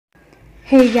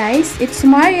Hey guys, it's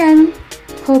Maryann!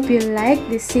 Hope you like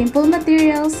these simple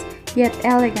materials yet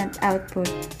elegant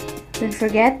output. Don't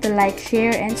forget to like,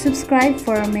 share, and subscribe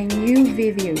for my new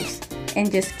videos. And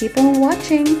just keep on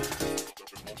watching!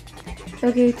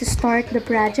 Okay, to start the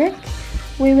project,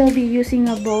 we will be using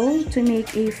a bowl to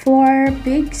make 4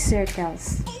 big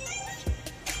circles.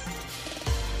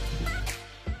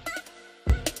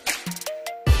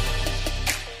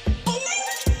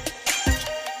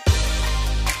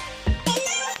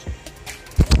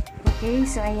 Okay,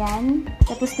 so ayan,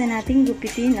 tapos na natin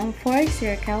gupitin ang 4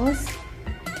 circles.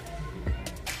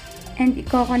 And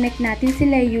i-connect natin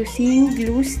sila using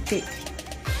glue stick.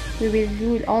 We will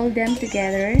glue all them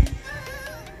together.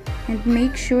 And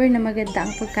make sure na maganda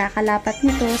ang pagkakalapat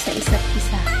nito sa isa't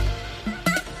isa.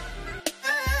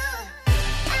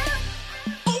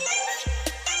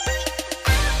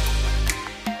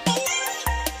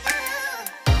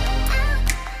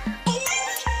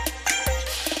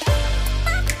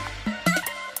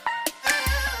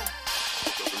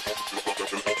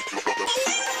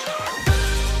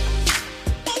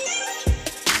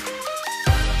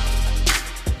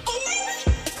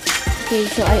 Okay,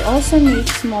 so I also make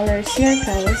smaller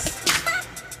circles,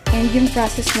 and yung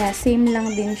process niya, same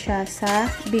lang din siya sa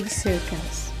big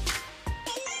circles.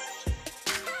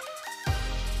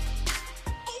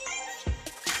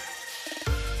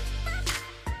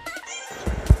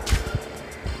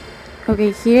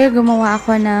 Okay, here gumawa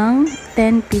ako ng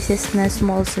 10 pieces na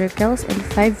small circles and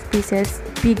 5 pieces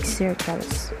big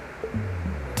circles.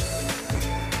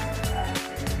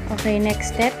 Okay,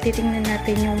 next step, titingnan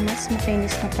natin yung mas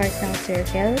makinis na part ng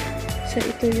circle. So,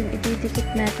 ito yung ididikit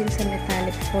natin sa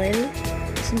metallic foil.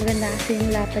 Mas maganda kasi yung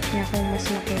lapat niya kung mas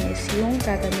makinis yung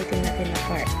gagamitin natin na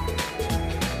part.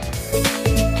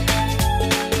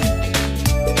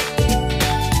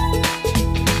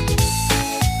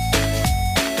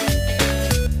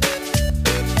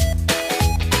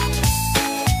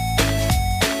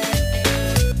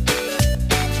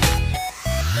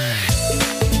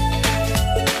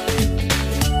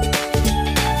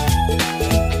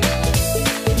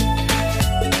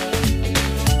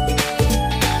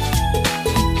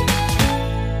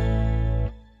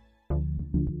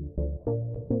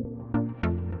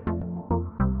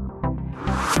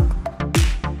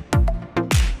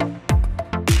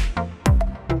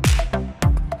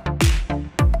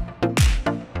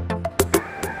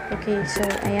 Okay, so,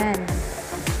 ayan.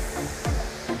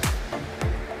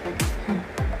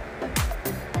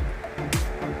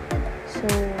 So,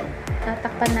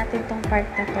 tatakpan natin tong part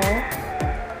na to.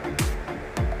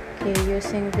 Okay,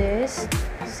 using this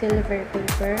silver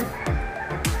paper.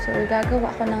 So, gagawa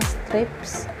ko ng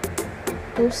strips.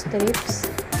 2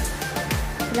 strips.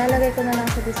 Ilalagay ko na lang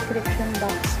sa description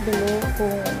box below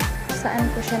kung saan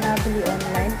ko siya nabili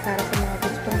online para sa mga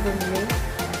gustong bumili.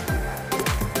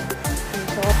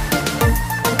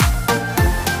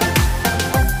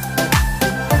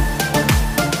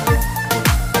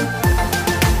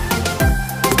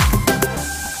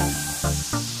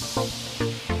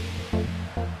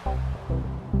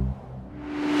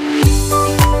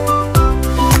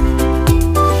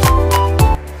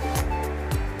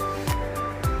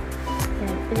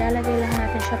 Ilalagay lang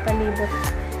natin siya palibot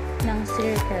ng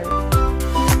circle.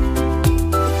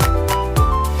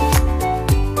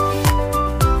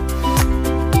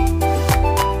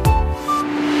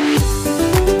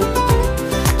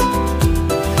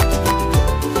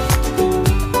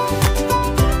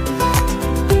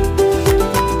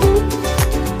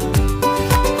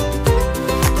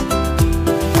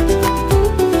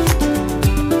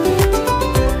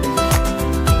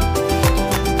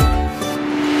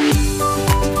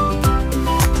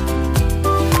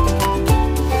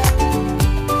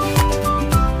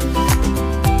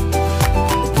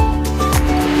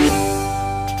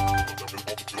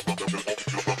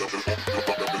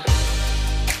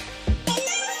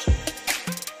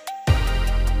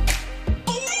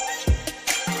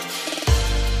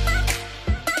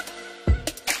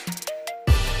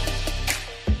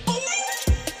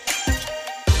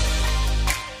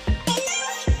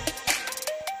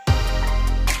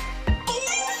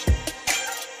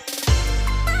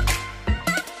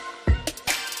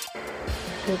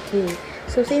 Okay,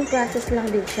 so same process lang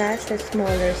din siya sa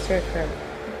smaller circle.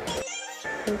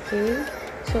 Okay,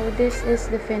 so this is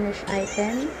the finished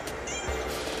item.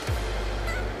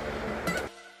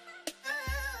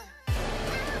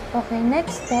 Okay,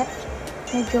 next step,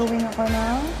 nag-drawing ako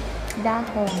ng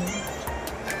dahon.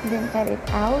 Then cut it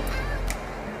out.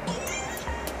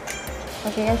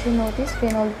 Okay, as you notice,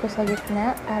 pinold ko sa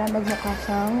gitna para magmukha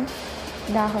siyang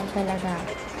dahon talaga.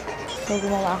 So,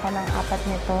 gumawa ako ng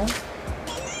 4 nito.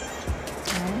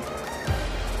 Ayan.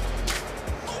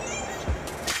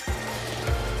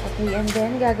 Okay, and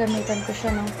then gagamitan ko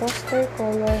siya ng poster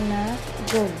color na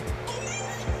gold.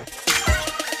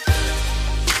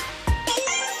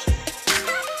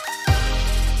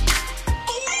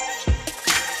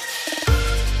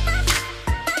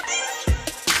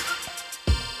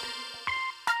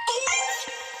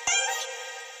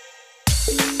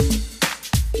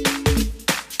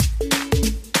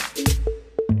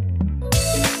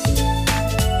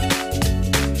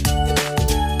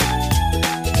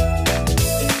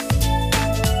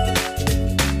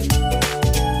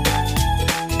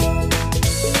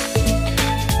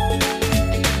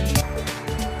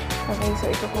 So,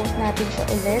 ito-coat natin siya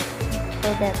ulit for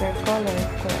better color,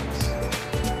 of course.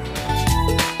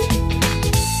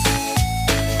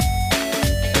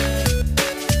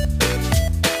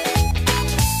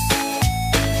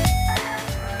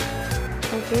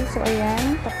 Okay, so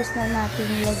ayan. Tapos na natin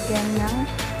lagyan ng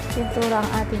pintura ang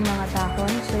ating mga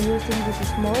dahon. So, using this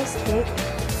small stick,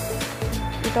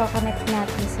 ito-connect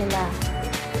natin sila.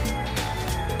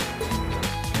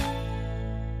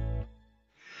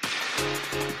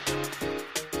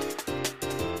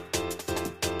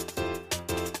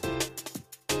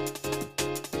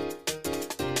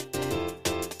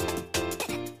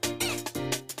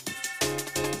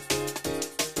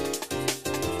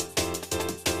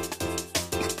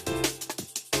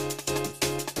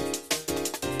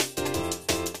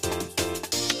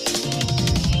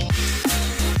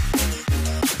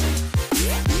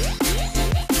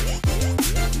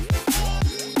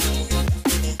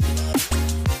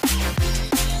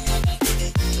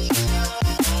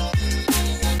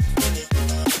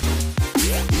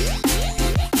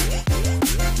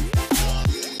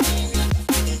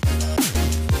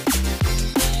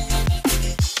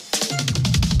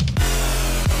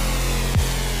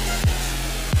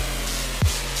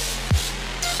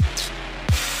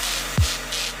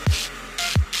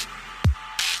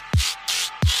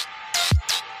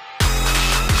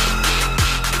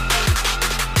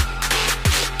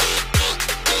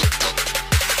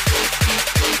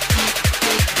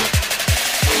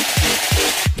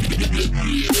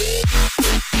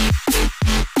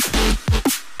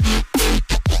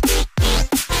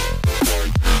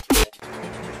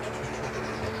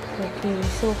 Okay,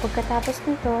 so pagkatapos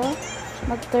nito,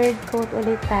 mag-third coat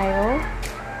ulit tayo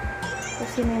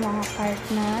kasi may mga part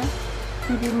na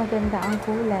hindi maganda ang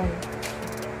kulay.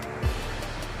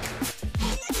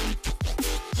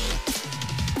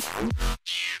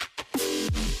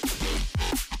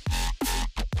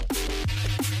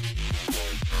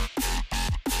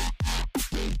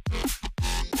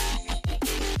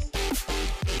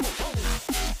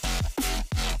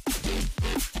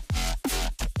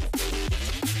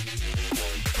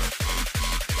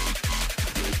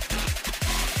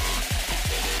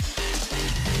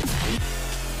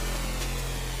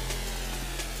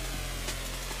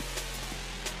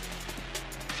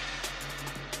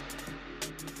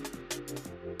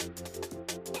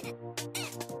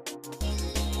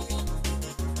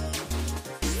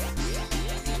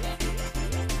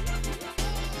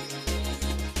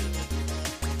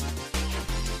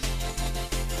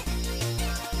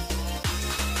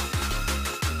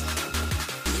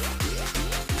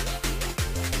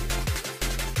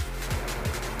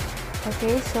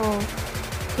 Okay, so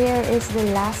here is the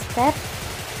last step.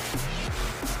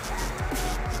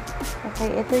 Okay,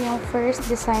 ito yung first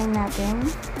design natin.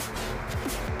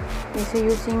 Okay, so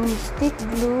using stick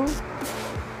glue,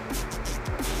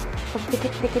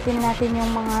 pagdikit-dikitin natin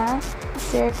yung mga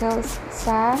circles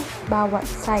sa bawat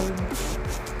sides.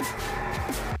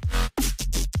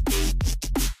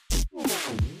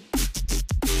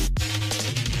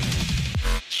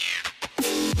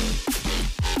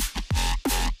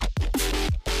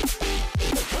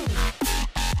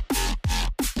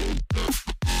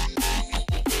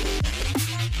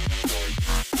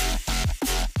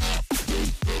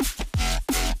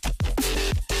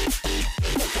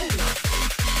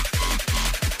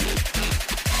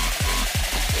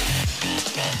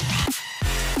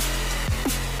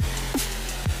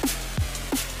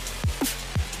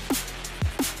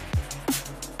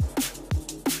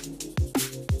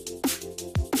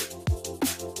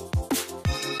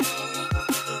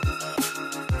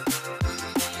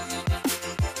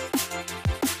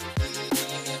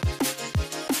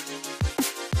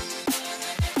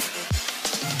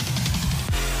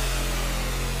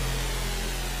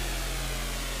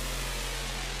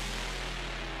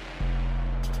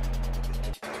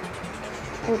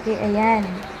 Okay, ayan.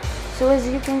 So, as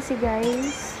you can see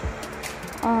guys,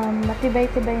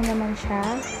 matibay-tibay naman siya.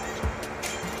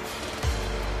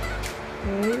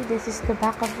 Okay, this is the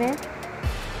back of it.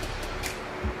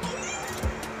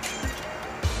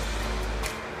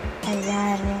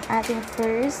 Ayan, yung ating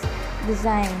first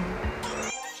design.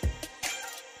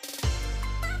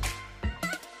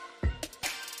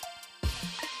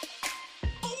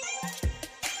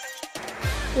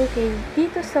 Okay,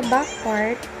 dito sa back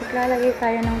part, maglalagay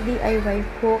tayo ng DIY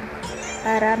hook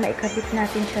para maikabit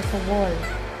natin siya sa wall.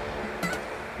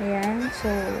 Ayan,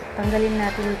 so tanggalin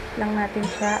lang natin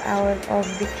siya out of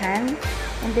the can,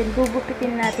 and then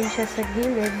gugupitin natin siya sa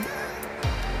gilid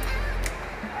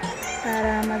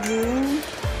para maging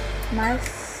mas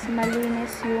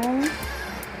malinis yung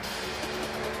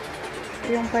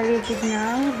paligid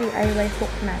ng DIY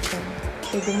hook natin.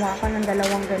 So, gumawa ako ng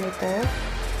dalawang ganito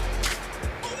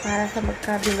para sa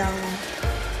magkabilang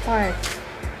part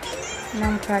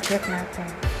ng project natin.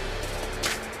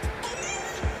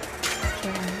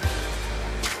 Ayan.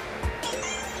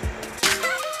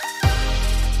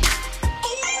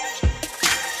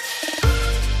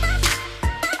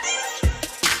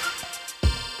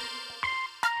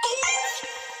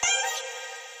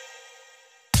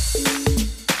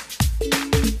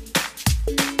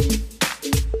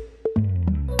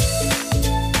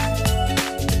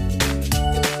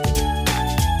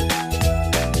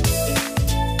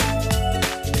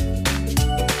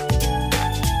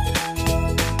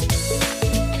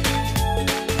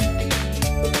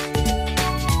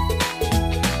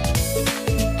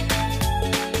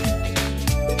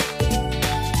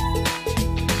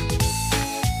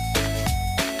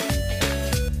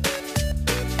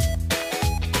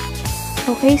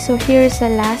 Okay, so here is the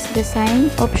last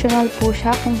design. Optional po siya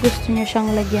kung gusto nyo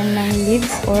siyang lagyan ng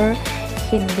leaves or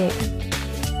hindi.